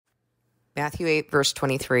Matthew 8, verse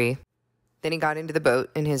 23. Then he got into the boat,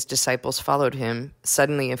 and his disciples followed him.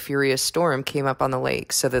 Suddenly a furious storm came up on the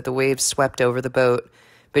lake, so that the waves swept over the boat.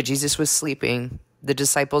 But Jesus was sleeping. The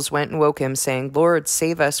disciples went and woke him, saying, "Lord,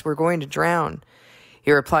 save us, we're going to drown."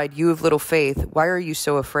 He replied, "You of little faith, why are you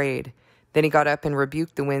so afraid?" Then he got up and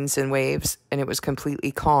rebuked the winds and waves, and it was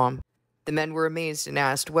completely calm. The men were amazed and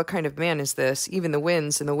asked, "What kind of man is this? Even the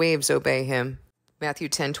winds and the waves obey him." Matthew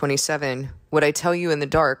 10:27. What I tell you in the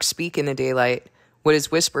dark, speak in the daylight. What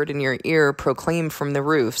is whispered in your ear, proclaim from the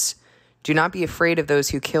roofs. Do not be afraid of those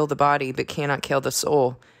who kill the body, but cannot kill the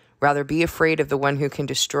soul. Rather, be afraid of the one who can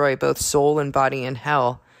destroy both soul and body in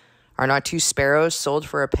hell. Are not 2 sparrows sold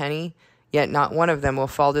for a penny? Yet not one of them will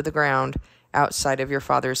fall to the ground outside of your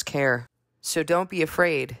Father's care. So don't be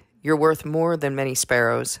afraid. You're worth more than many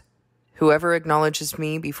sparrows. Whoever acknowledges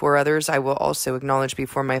me before others, I will also acknowledge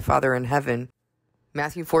before my Father in heaven.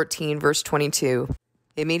 Matthew 14, verse 22.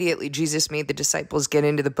 Immediately Jesus made the disciples get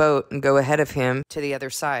into the boat and go ahead of him to the other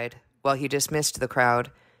side, while he dismissed the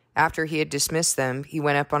crowd. After he had dismissed them, he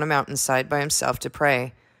went up on a mountainside by himself to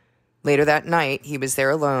pray. Later that night, he was there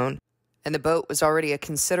alone, and the boat was already a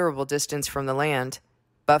considerable distance from the land,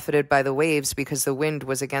 buffeted by the waves because the wind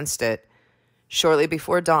was against it. Shortly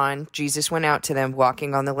before dawn, Jesus went out to them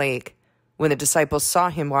walking on the lake. When the disciples saw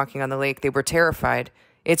him walking on the lake, they were terrified.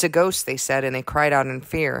 "It's a ghost," they said, and they cried out in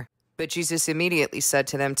fear. But Jesus immediately said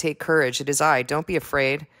to them, "Take courage, it is I, don't be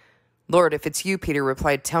afraid." "Lord, if it's you," Peter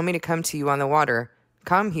replied, "tell me to come to you on the water."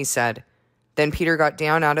 "Come," he said. Then Peter got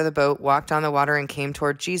down out of the boat, walked on the water, and came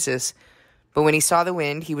toward Jesus. But when he saw the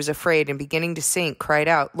wind, he was afraid, and beginning to sink, cried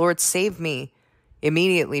out, "Lord, save me."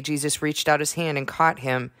 Immediately Jesus reached out his hand and caught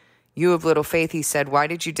him. "You of little faith," he said, "why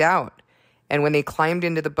did you doubt?" And when they climbed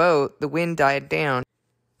into the boat, the wind died down.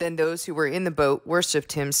 Then those who were in the boat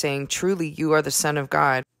worshipped him, saying, "Truly you are the Son of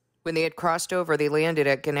God." When they had crossed over, they landed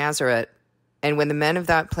at Gennesaret. And when the men of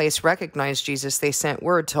that place recognized Jesus, they sent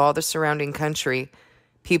word to all the surrounding country.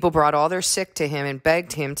 People brought all their sick to him and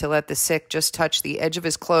begged him to let the sick just touch the edge of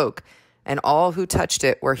his cloak, and all who touched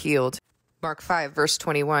it were healed. Mark 5, verse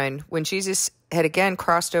 21. When Jesus had again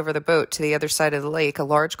crossed over the boat to the other side of the lake, a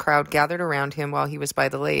large crowd gathered around him while he was by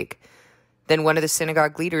the lake. Then one of the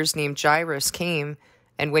synagogue leaders named Jairus came,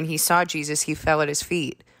 and when he saw Jesus, he fell at his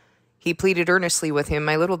feet. He pleaded earnestly with him,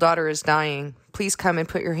 "My little daughter is dying. Please come and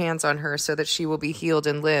put your hands on her so that she will be healed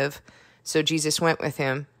and live." So Jesus went with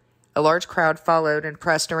him. A large crowd followed and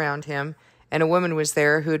pressed around him, and a woman was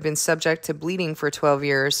there who had been subject to bleeding for 12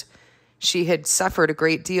 years. She had suffered a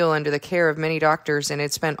great deal under the care of many doctors and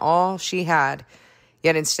had spent all she had.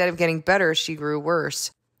 Yet instead of getting better, she grew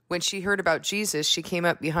worse. When she heard about Jesus, she came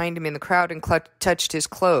up behind him in the crowd and touched his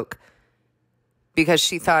cloak, because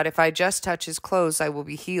she thought, "If I just touch his clothes, I will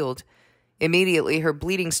be healed." Immediately her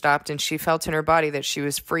bleeding stopped, and she felt in her body that she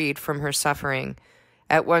was freed from her suffering.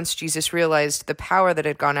 At once Jesus realized the power that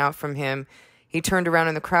had gone out from him. He turned around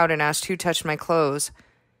in the crowd and asked, "Who touched my clothes?"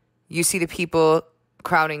 "You see the people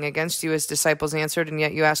crowding against you," his disciples answered, "and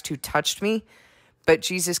yet you asked, 'Who touched me?'" But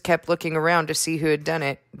Jesus kept looking around to see who had done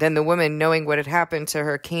it. Then the woman, knowing what had happened to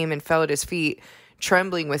her, came and fell at his feet,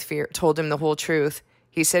 trembling with fear, told him the whole truth.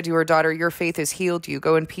 He said to her, "Daughter, your faith has healed you.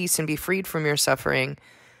 Go in peace and be freed from your suffering."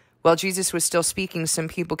 While Jesus was still speaking, some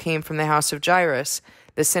people came from the house of Jairus,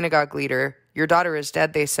 the synagogue leader. "Your daughter is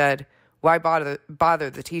dead," they said. "Why bother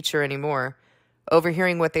the teacher anymore?"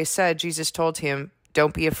 Overhearing what they said, Jesus told him,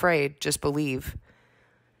 "Don't be afraid, just believe."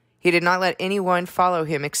 He did not let anyone follow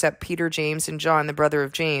him except Peter, James, and John, the brother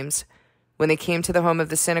of James. When they came to the home of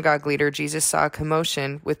the synagogue leader, Jesus saw a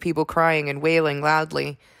commotion with people crying and wailing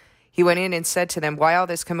loudly. He went in and said to them, "Why all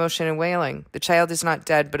this commotion and wailing? The child is not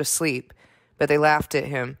dead, but asleep." But they laughed at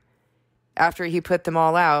him. After he put them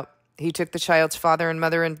all out, he took the child's father and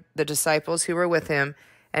mother and the disciples who were with him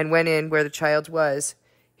and went in where the child was.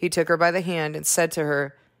 He took her by the hand and said to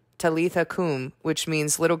her, "Talitha cum," which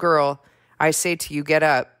means, "Little girl, I say to you, get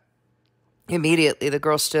up." Immediately the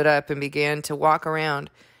girl stood up and began to walk around.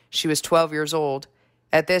 She was 12 years old.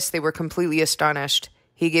 At this they were completely astonished.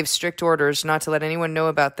 He gave strict orders not to let anyone know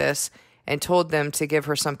about this and told them to give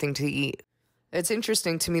her something to eat. It's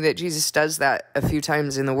interesting to me that Jesus does that a few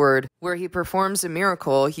times in the Word, where he performs a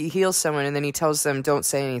miracle, he heals someone, and then he tells them, "Don't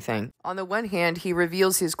say anything." On the one hand, he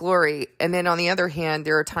reveals his glory, and then on the other hand,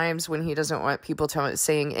 there are times when he doesn't want people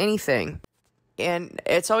saying anything. And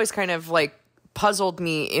it's always kind of like puzzled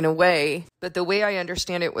me in a way, but the way I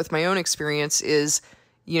understand it with my own experience is,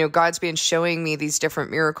 God's been showing me these different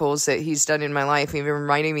miracles that he's done in my life, even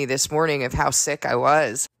reminding me this morning of how sick I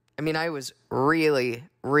was. I was really,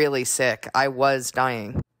 really sick. I was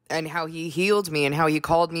dying. And how he healed me and how he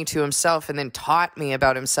called me to himself and then taught me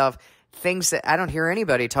about himself, things that I don't hear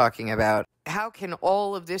anybody talking about. How can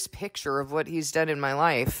all of this picture of what he's done in my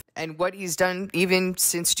life and what he's done even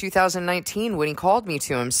since 2019 when he called me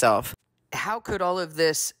to himself, how could all of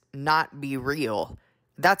this not be real?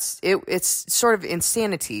 It's sort of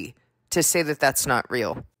insanity to say that that's not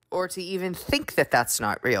real, or to even think that that's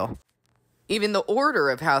not real. Even the order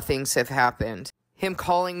of how things have happened, him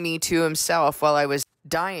calling me to himself while I was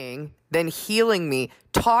dying, then healing me,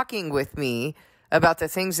 talking with me about the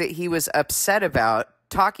things that he was upset about,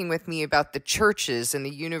 talking with me about the churches and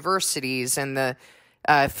the universities and the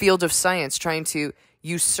field of science trying to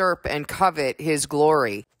usurp and covet his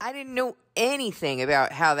glory. I didn't know anything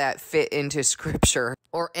about how that fit into scripture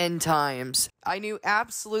or end times. I knew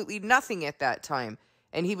absolutely nothing at that time.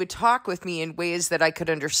 And he would talk with me in ways that I could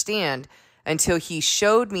understand until he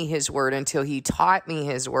showed me his word, until he taught me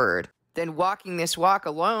his word. Then walking this walk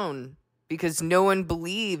alone, because no one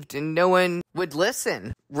believed and no one would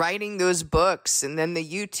listen. Writing those books and then the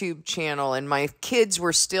YouTube channel, and my kids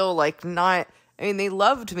were still they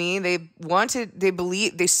loved me.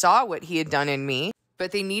 They saw what he had done in me,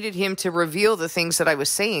 but they needed him to reveal the things that I was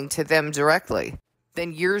saying to them directly.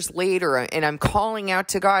 Then years later, and I'm calling out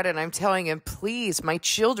to God and I'm telling him, please, my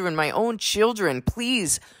children, my own children,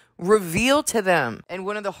 please reveal to them. And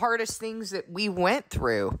one of the hardest things that we went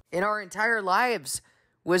through in our entire lives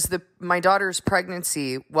was my daughter's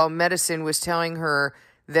pregnancy, while medicine was telling her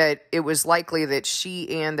that it was likely that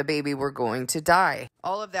she and the baby were going to die.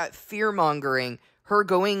 All of that fear-mongering, her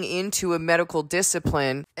going into a medical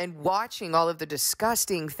discipline and watching all of the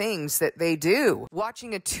disgusting things that they do.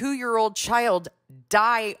 Watching a 2-year-old child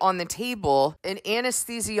die on the table, an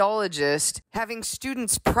anesthesiologist having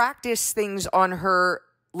students practice things on her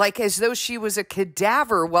like as though she was a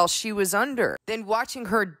cadaver while she was under. Then watching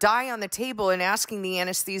her die on the table and asking the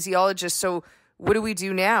anesthesiologist, so what do we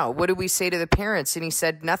do now? What do we say to the parents? And he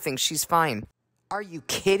said, nothing, she's fine. Are you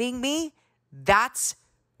kidding me? That's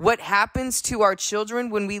what happens to our children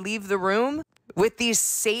when we leave the room? With these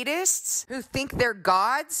sadists who think they're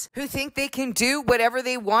gods, who think they can do whatever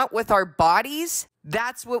they want with our bodies?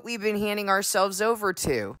 That's what we've been handing ourselves over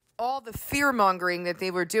to. All the fear-mongering that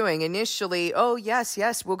they were doing. Initially, oh, yes,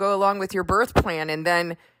 we'll go along with your birth plan. And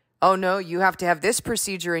then, oh, no, you have to have this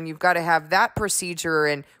procedure and you've got to have that procedure.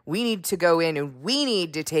 And we need to go in and we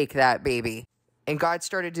need to take that baby. And God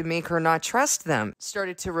started to make her not trust them.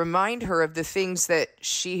 Started to remind her of the things that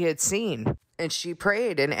she had seen. And she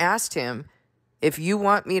prayed and asked him, if you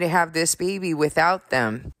want me to have this baby without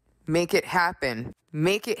them, make it happen.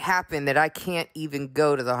 Make it happen that I can't even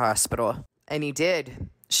go to the hospital. And he did.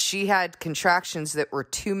 She had contractions that were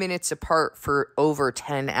 2 minutes apart for over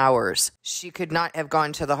 10 hours. She could not have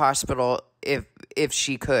gone to the hospital if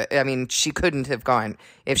she could. I mean, she couldn't have gone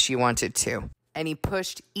if she wanted to. And he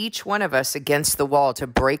pushed each one of us against the wall to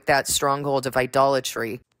break that stronghold of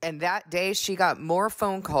idolatry. And that day, she got more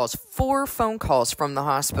phone calls, 4 phone calls from the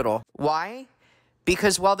hospital. Why?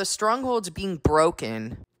 Because while the stronghold's being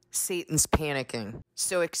broken, Satan's panicking.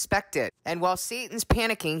 So expect it. And while Satan's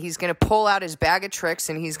panicking, he's going to pull out his bag of tricks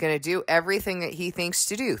and he's going to do everything that he thinks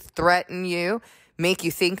to do. Threaten you, make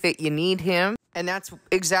you think that you need him. And that's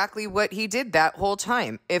exactly what he did that whole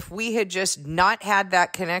time. If we had just not had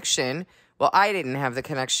that connection, well, I didn't have the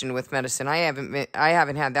connection with medicine. I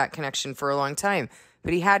haven't had that connection for a long time.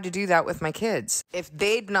 But he had to do that with my kids. If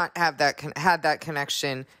they'd not had that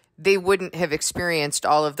connection, they wouldn't have experienced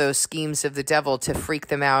all of those schemes of the devil to freak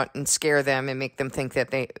them out and scare them and make them think that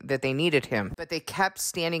they needed him. But they kept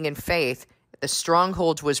standing in faith. The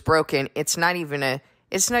stronghold was broken. It's not even a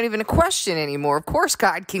question anymore. Of course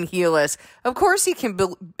God can heal us. Of course he can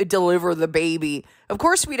deliver the baby. Of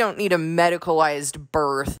course we don't need a medicalized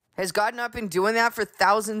birth. Has God not been doing that for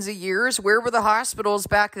thousands of years? Where were the hospitals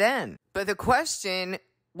back then? But the question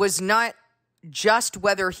was not just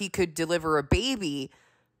whether he could deliver a baby,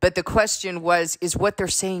 but the question was, is what they're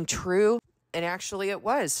saying true? And actually it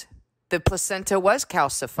was. The placenta was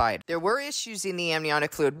calcified. There were issues in the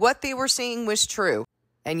amniotic fluid. What they were saying was true.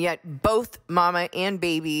 And yet both mama and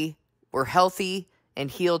baby were healthy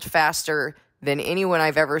and healed faster than anyone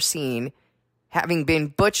I've ever seen, having been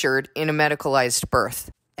butchered in a medicalized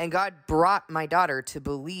birth. And God brought my daughter to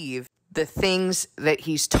believe the things that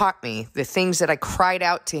he's taught me, the things that I cried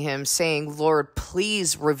out to him saying, Lord,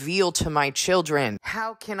 please reveal to my children.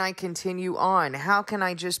 How can I continue on? How can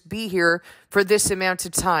I just be here for this amount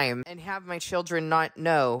of time and have my children not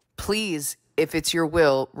know? Please, if it's your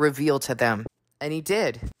will, reveal to them. And he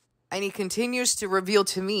did. And he continues to reveal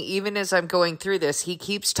to me, even as I'm going through this, he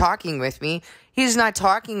keeps talking with me. He's not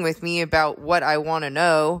talking with me about what I want to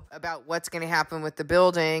know, about what's going to happen with the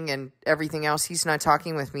building and everything else. He's not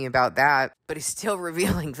talking with me about that, but he's still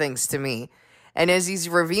revealing things to me. And as he's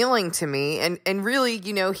revealing to me, and really,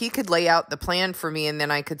 he could lay out the plan for me, and then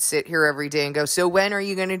I could sit here every day and go, so when are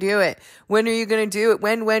you going to do it? When are you going to do it?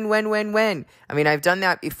 When? I mean, I've done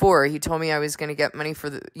that before. He told me I was going to get money for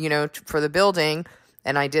the building,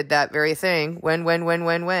 and I did that very thing. When?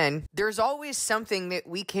 There's always something that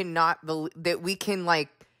we cannot that we can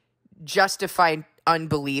justify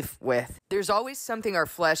unbelief with. There's always something our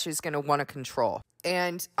flesh is going to want to control.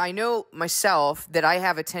 And I know myself that I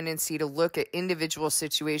have a tendency to look at individual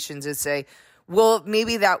situations and say, well,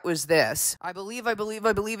 maybe that was this. I believe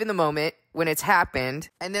in the moment when it's happened.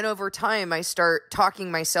 And then over time, I start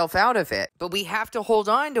talking myself out of it. But we have to hold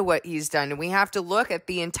on to what he's done, and we have to look at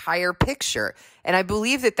the entire picture. And I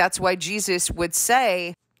believe that that's why Jesus would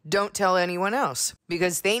say, don't tell anyone else,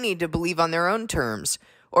 because they need to believe on their own terms.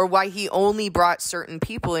 Or why he only brought certain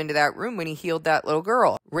people into that room when he healed that little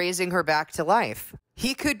girl, raising her back to life.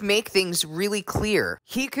 He could make things really clear.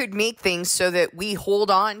 He could make things so that we hold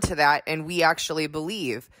on to that and we actually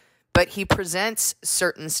believe. But he presents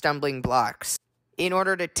certain stumbling blocks in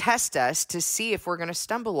order to test us to see if we're going to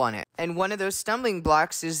stumble on it. And one of those stumbling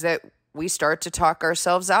blocks is that we start to talk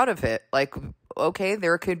ourselves out of it. Like, okay,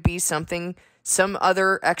 there could be some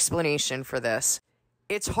other explanation for this.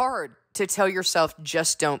 It's hard to tell yourself,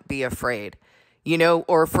 just don't be afraid,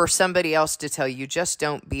 or for somebody else to tell you, just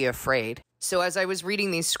don't be afraid. So as I was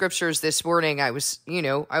reading these scriptures this morning, I was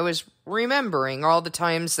remembering all the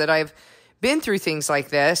times that I've been through things like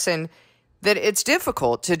this, and that it's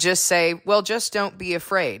difficult to just say, well, just don't be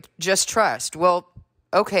afraid, just trust. Well,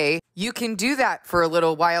 okay, you can do that for a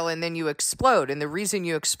little while and then you explode. And the reason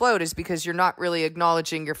you explode is because you're not really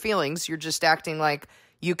acknowledging your feelings. You're just acting like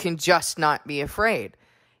you can just not be afraid.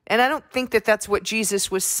 And I don't think that that's what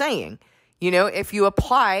Jesus was saying. If you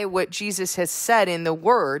apply what Jesus has said in the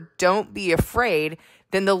word, don't be afraid,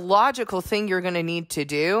 then the logical thing you're going to need to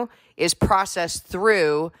do is process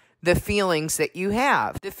through the feelings that you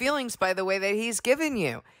have. The feelings, by the way, that he's given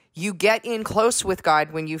you. You get in close with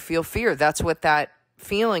God when you feel fear. That's what that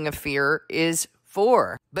feeling of fear is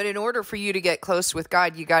for. But in order for you to get close with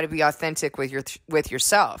God, you got to be authentic with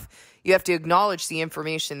yourself. You have to acknowledge the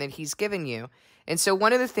information that he's given you. And so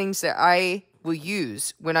one of the things that I will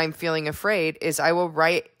use when I'm feeling afraid is I'll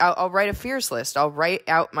write a fears list. I'll write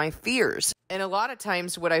out my fears. And a lot of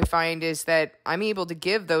times what I find is that I'm able to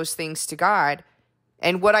give those things to God.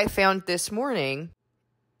 And what I found this morning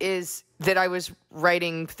is that I was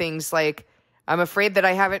writing things like, I'm afraid that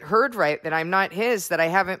I haven't heard right, that I'm not his, that I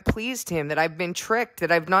haven't pleased him, that I've been tricked,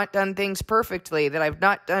 that I've not done things perfectly, that I've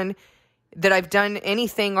done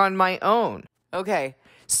anything on my own. Okay.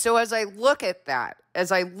 So as I look at that, as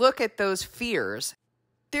I look at those fears,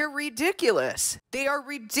 they're ridiculous. They are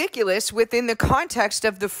ridiculous within the context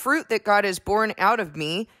of the fruit that God has borne out of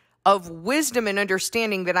me, of wisdom and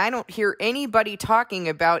understanding that I don't hear anybody talking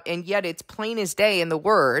about, and yet it's plain as day in the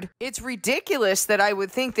word. It's ridiculous that I would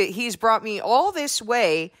think that he's brought me all this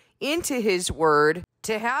way into his word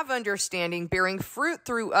to have understanding, bearing fruit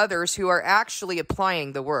through others who are actually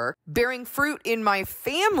applying the work, bearing fruit in my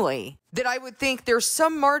family, that I would think there's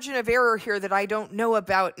some margin of error here that I don't know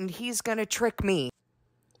about and he's going to trick me.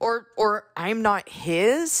 Or I'm not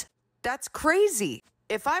his? That's crazy.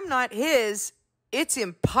 If I'm not his, it's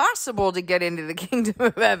impossible to get into the kingdom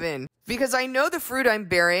of heaven because I know the fruit I'm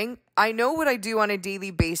bearing. I know what I do on a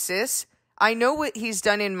daily basis. I know what he's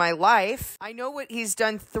done in my life. I know what he's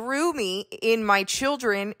done through me in my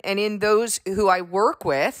children and in those who I work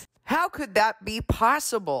with. How could that be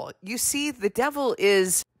possible? You see, the devil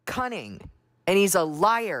is cunning and he's a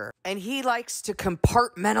liar and he likes to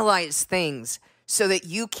compartmentalize things so that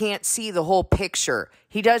you can't see the whole picture.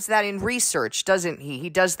 He does that in research, doesn't he? He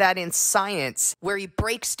does that in science, where he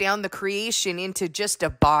breaks down the creation into just a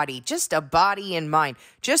body and mind,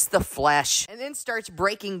 just the flesh, and then starts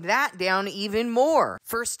breaking that down even more.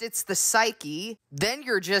 First, it's the psyche, then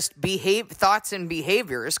you're just thoughts and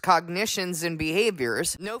behaviors, cognitions and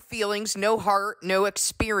behaviors, no feelings, no heart, no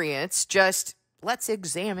experience, just let's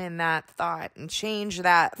examine that thought and change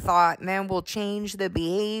that thought, and then we'll change the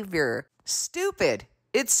behavior. Stupid.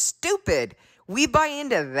 It's stupid. We buy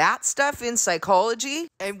into that stuff in psychology,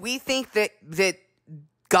 and we think that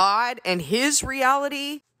God and his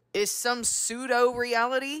reality is some pseudo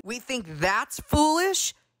reality. We think that's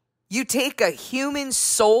foolish. You take a human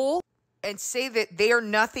soul and say that they are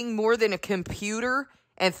nothing more than a computer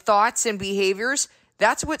and thoughts and behaviors.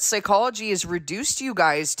 That's what psychology has reduced you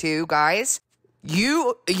guys to, guys.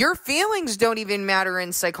 Your feelings don't even matter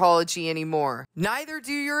in psychology anymore. Neither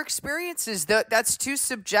do your experiences. That's too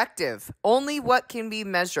subjective. Only what can be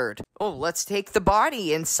measured. Oh, let's take the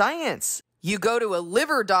body in science. You go to a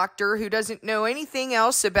liver doctor who doesn't know anything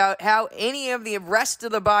else about how any of the rest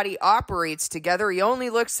of the body operates together. He only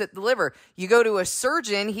looks at the liver. You go to a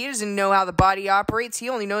surgeon, he doesn't know how the body operates. He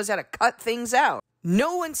only knows how to cut things out.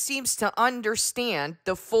 No one seems to understand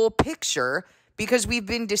the full picture because we've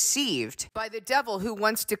been deceived by the devil, who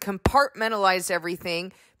wants to compartmentalize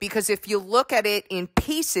everything, because if you look at it in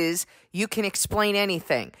pieces, you can explain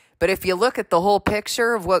anything. But if you look at the whole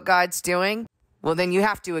picture of what God's doing, well, then you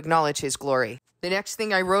have to acknowledge his glory. The next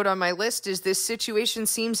thing I wrote on my list is, this situation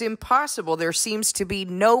seems impossible. There seems to be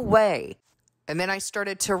no way. And then I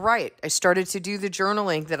started to write. I started to do the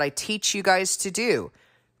journaling that I teach you guys to do.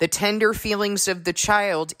 The tender feelings of the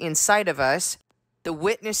child inside of us, the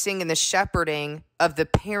witnessing and the shepherding of the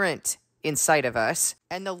parent inside of us.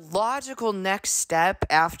 And the logical next step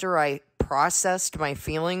after I processed my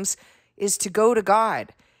feelings is to go to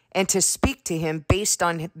God and to speak to him based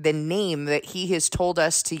on the name that he has told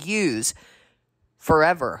us to use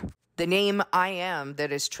forever. The name I am,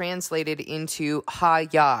 that is translated into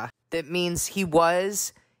Ha-Yah, that means he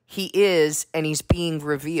was, he is, and he's being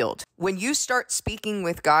revealed. When you start speaking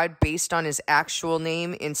with God based on his actual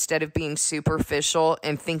name, instead of being superficial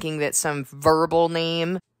and thinking that some verbal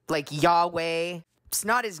name like Yahweh, it's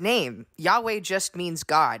not his name. Yahweh just means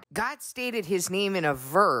God. God stated his name in a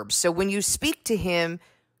verb. So when you speak to him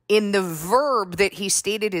in the verb that he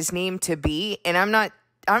stated his name to be, and I'm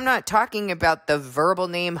not talking about the verbal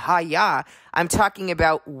name Ha-Yah. I'm talking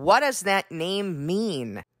about, what does that name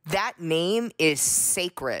mean? That name is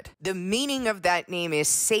sacred. The meaning of that name is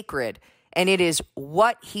sacred, and it is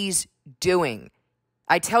what he's doing.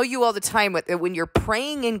 I tell you all the time that when you're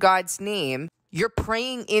praying in God's name, you're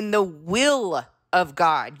praying in the will of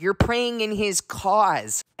God. You're praying in his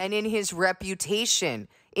cause and in his reputation,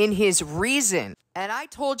 in his reason. And I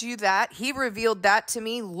told you that he revealed that to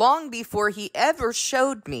me long before he ever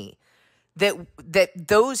showed me that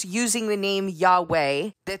those using the name Yahweh,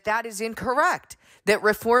 that is incorrect. That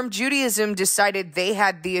Reformed Judaism decided they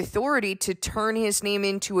had the authority to turn his name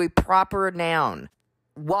into a proper noun.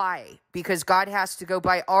 Why? Because God has to go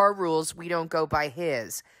by our rules. We don't go by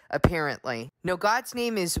his, apparently. No, God's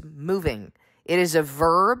name is moving. It is a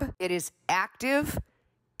verb. It is active.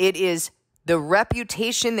 It is the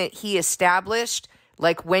reputation that he established.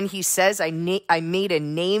 Like when he says, I made a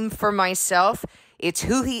name for myself. It's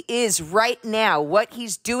who he is right now, what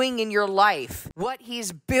he's doing in your life, what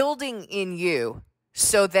he's building in you,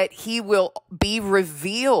 so that he will be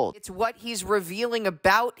revealed. It's what he's revealing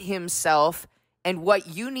about himself and what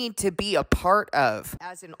you need to be a part of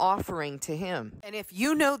as an offering to him. And if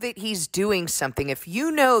you know that he's doing something, if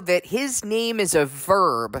you know that his name is a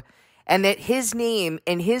verb and that his name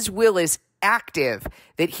and his will is active,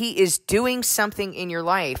 that he is doing something in your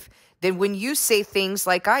life, then when you say things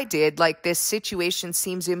like I did, like this situation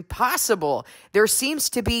seems impossible, there seems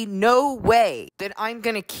to be no way that I'm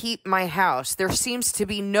going to keep my house, there seems to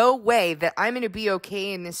be no way that I'm going to be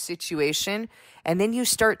okay in this situation, and then you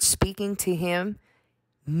start speaking to him,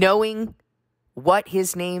 knowing what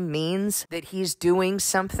his name means, that he's doing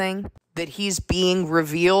something, that he's being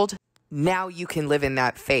revealed, now you can live in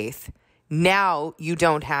that faith. Now you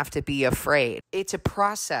don't have to be afraid. It's a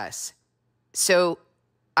process. So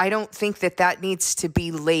I don't think that needs to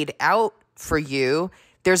be laid out for you.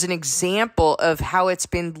 There's an example of how it's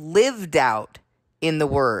been lived out in the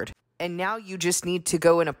Word. And now you just need to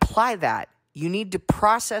go and apply that. You need to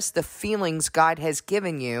process the feelings God has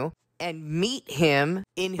given you and meet him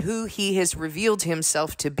in who he has revealed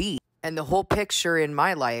himself to be. And the whole picture in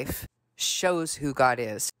my life shows who God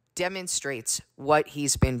is, demonstrates what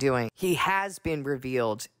he's been doing. He has been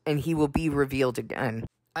revealed, and he will be revealed again.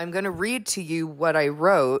 I'm going to read to you what I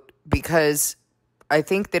wrote because I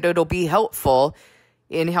think that it'll be helpful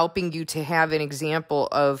in helping you to have an example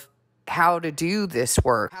of how to do this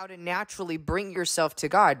work, how to naturally bring yourself to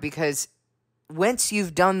God, because once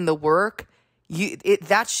you've done the work,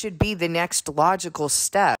 that should be the next logical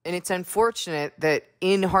step. And it's unfortunate that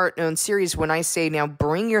in Heart Known series, when I say now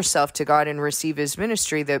bring yourself to God and receive his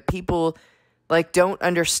ministry, that people don't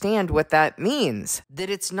understand what that means, that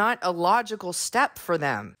it's not a logical step for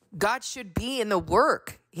them. God should be in the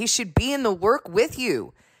work. He should be in the work with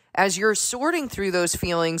you. As you're sorting through those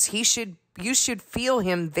feelings, you should feel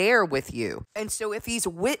him there with you. And so if he's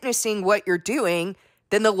witnessing what you're doing,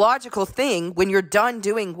 then the logical thing when you're done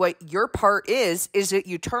doing what your part is that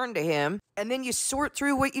you turn to him and then you sort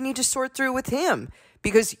through what you need to sort through with him.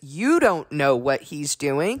 because you don't know what he's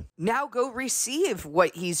doing. Now go receive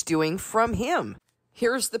what he's doing from him.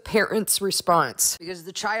 Here's the parent's response, because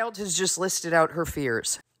the child has just listed out her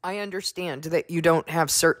fears. I understand that you don't have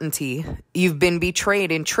certainty. You've been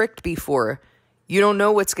betrayed and tricked before. You don't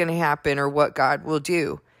know what's going to happen or what God will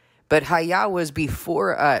do. But Haya was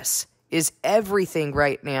before us, is everything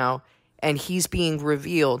right now, and he's being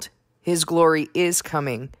revealed. His glory is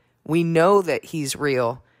coming. We know that he's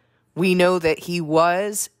real. We know that he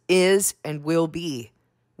was, is, and will be.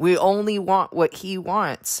 We only want what he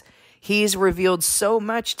wants. He's revealed so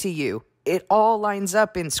much to you. It all lines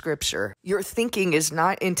up in Scripture. Your thinking is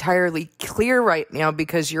not entirely clear right now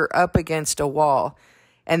because you're up against a wall.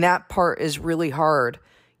 And that part is really hard.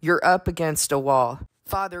 You're up against a wall.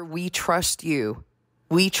 Father, we trust you.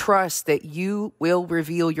 We trust that you will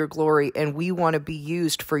reveal your glory, and we want to be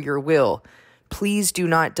used for your will. Please do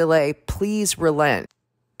not delay. Please relent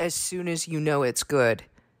as soon as you know it's good.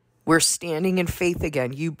 We're standing in faith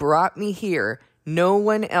again. You brought me here. No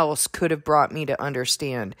one else could have brought me to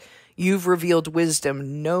understand. You've revealed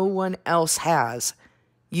wisdom no one else has.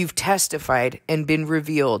 You've testified and been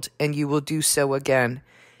revealed, and you will do so again.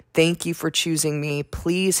 Thank you for choosing me.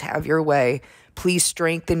 Please have your way. Please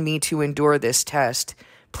strengthen me to endure this test.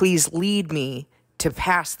 Please lead me to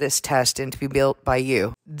pass this test and to be built by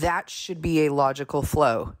you. That should be a logical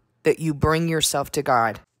flow, that you bring yourself to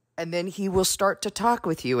God. And then he will start to talk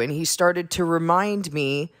with you. And he started to remind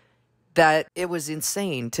me that it was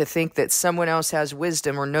insane to think that someone else has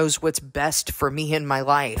wisdom or knows what's best for me in my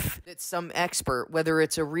life. That some expert, whether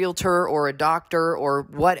it's a realtor or a doctor or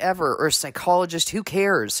whatever, or a psychologist, who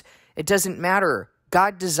cares? It doesn't matter.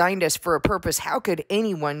 God designed us for a purpose. How could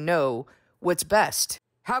anyone know what's best?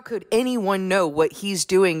 How could anyone know what he's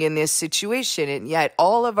doing in this situation? And yet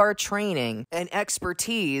all of our training and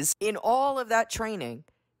expertise in all of that training,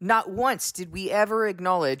 not once did we ever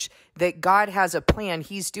acknowledge that God has a plan.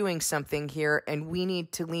 He's doing something here, and we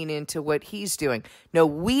need to lean into what he's doing. No,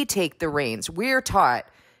 we take the reins. We're taught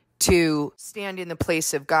to stand in the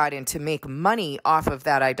place of God and to make money off of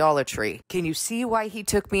that idolatry. Can you see why he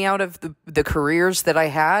took me out of the careers that I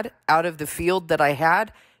had, out of the field that I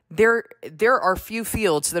had? There are few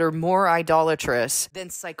fields that are more idolatrous than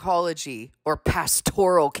psychology or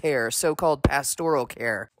pastoral care, so-called pastoral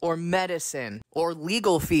care, or medicine, or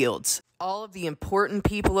legal fields. All of the important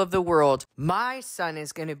people of the world. My son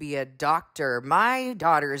is going to be a doctor. My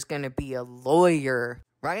daughter is going to be a lawyer,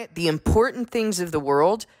 right? The important things of the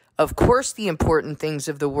world, of course, the important things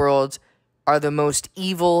of the world are the most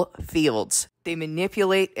evil fields. They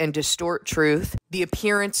manipulate and distort truth, the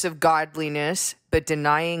appearance of godliness, but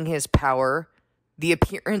denying his power, the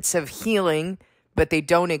appearance of healing, but they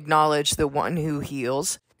don't acknowledge the one who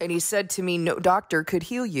heals. And he said to me, no doctor could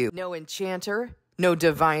heal you. No enchanter, no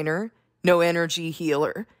diviner, no energy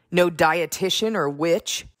healer, no dietitian or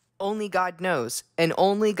witch. Only God knows, and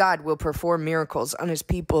only God will perform miracles on his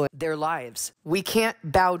people in their lives. We can't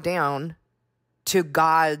bow down to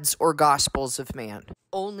gods or gospels of man.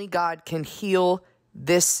 Only God can heal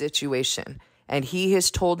this situation. And he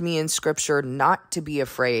has told me in Scripture not to be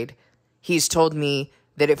afraid. He's told me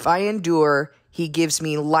that if I endure, he gives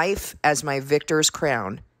me life as my victor's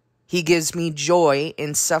crown. He gives me joy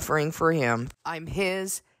in suffering for him. I'm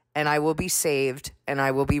his, and I will be saved, and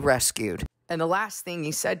I will be rescued. And the last thing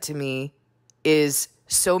he said to me is,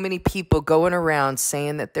 so many people going around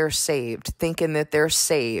saying that they're saved, thinking that they're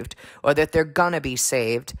saved, or that they're gonna be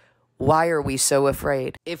saved. Why are we so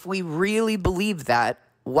afraid? If we really believe that,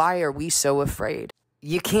 why are we so afraid?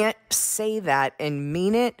 You can't say that and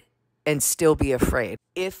mean it and still be afraid.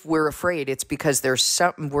 If we're afraid, it's because there's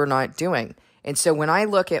something we're not doing. And so when I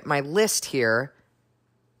look at my list here,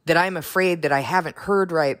 that I'm afraid that I haven't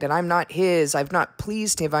heard right, that I'm not his, I've not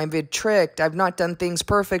pleased him, I've been tricked, I've not done things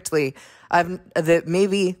perfectly, that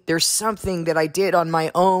maybe there's something that I did on my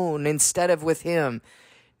own instead of with him.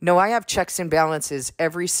 No, I have checks and balances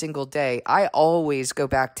every single day. I always go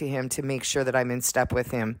back to him to make sure that I'm in step with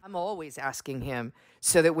him. I'm always asking him,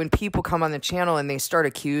 so that when people come on the channel and they start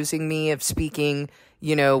accusing me of speaking,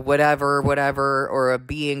 whatever, or of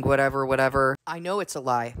being whatever, I know it's a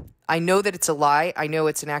lie. I know that it's a lie. I know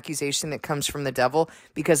it's an accusation that comes from the devil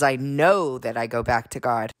because I know that I go back to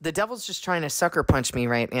God. The devil's just trying to sucker punch me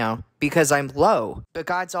right now because I'm low. But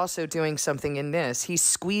God's also doing something in this. He's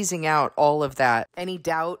squeezing out all of that. Any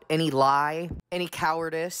doubt, any lie, any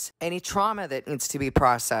cowardice, any trauma that needs to be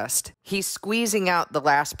processed. He's squeezing out the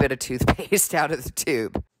last bit of toothpaste out of the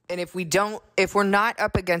tube. And if we're not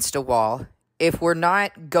up against a wall, if we're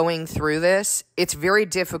not going through this, it's very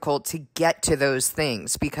difficult to get to those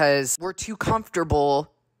things because we're too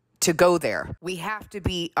comfortable to go there. We have to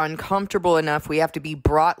be uncomfortable enough. We have to be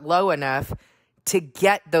brought low enough to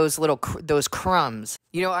get those those crumbs.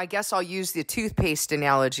 I guess I'll use the toothpaste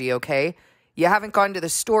analogy, okay? You haven't gone to the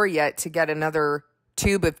store yet to get another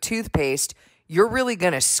tube of toothpaste. You're really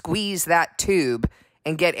going to squeeze that tube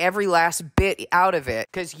and get every last bit out of it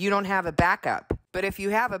because you don't have a backup. But if you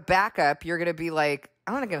have a backup, you're going to be like,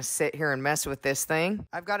 I'm not going to sit here and mess with this thing.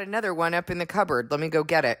 I've got another one up in the cupboard. Let me go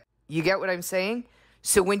get it. You get what I'm saying?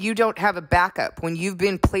 So when you don't have a backup, when you've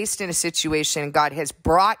been placed in a situation, God has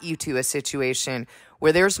brought you to a situation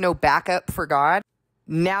where there's no backup for God,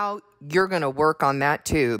 now you're going to work on that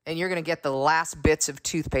tube and you're going to get the last bits of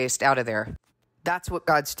toothpaste out of there. That's what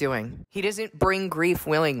God's doing. He doesn't bring grief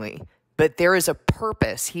willingly, but there is a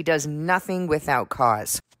purpose. He does nothing without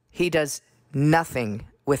cause. He does nothing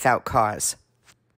without cause.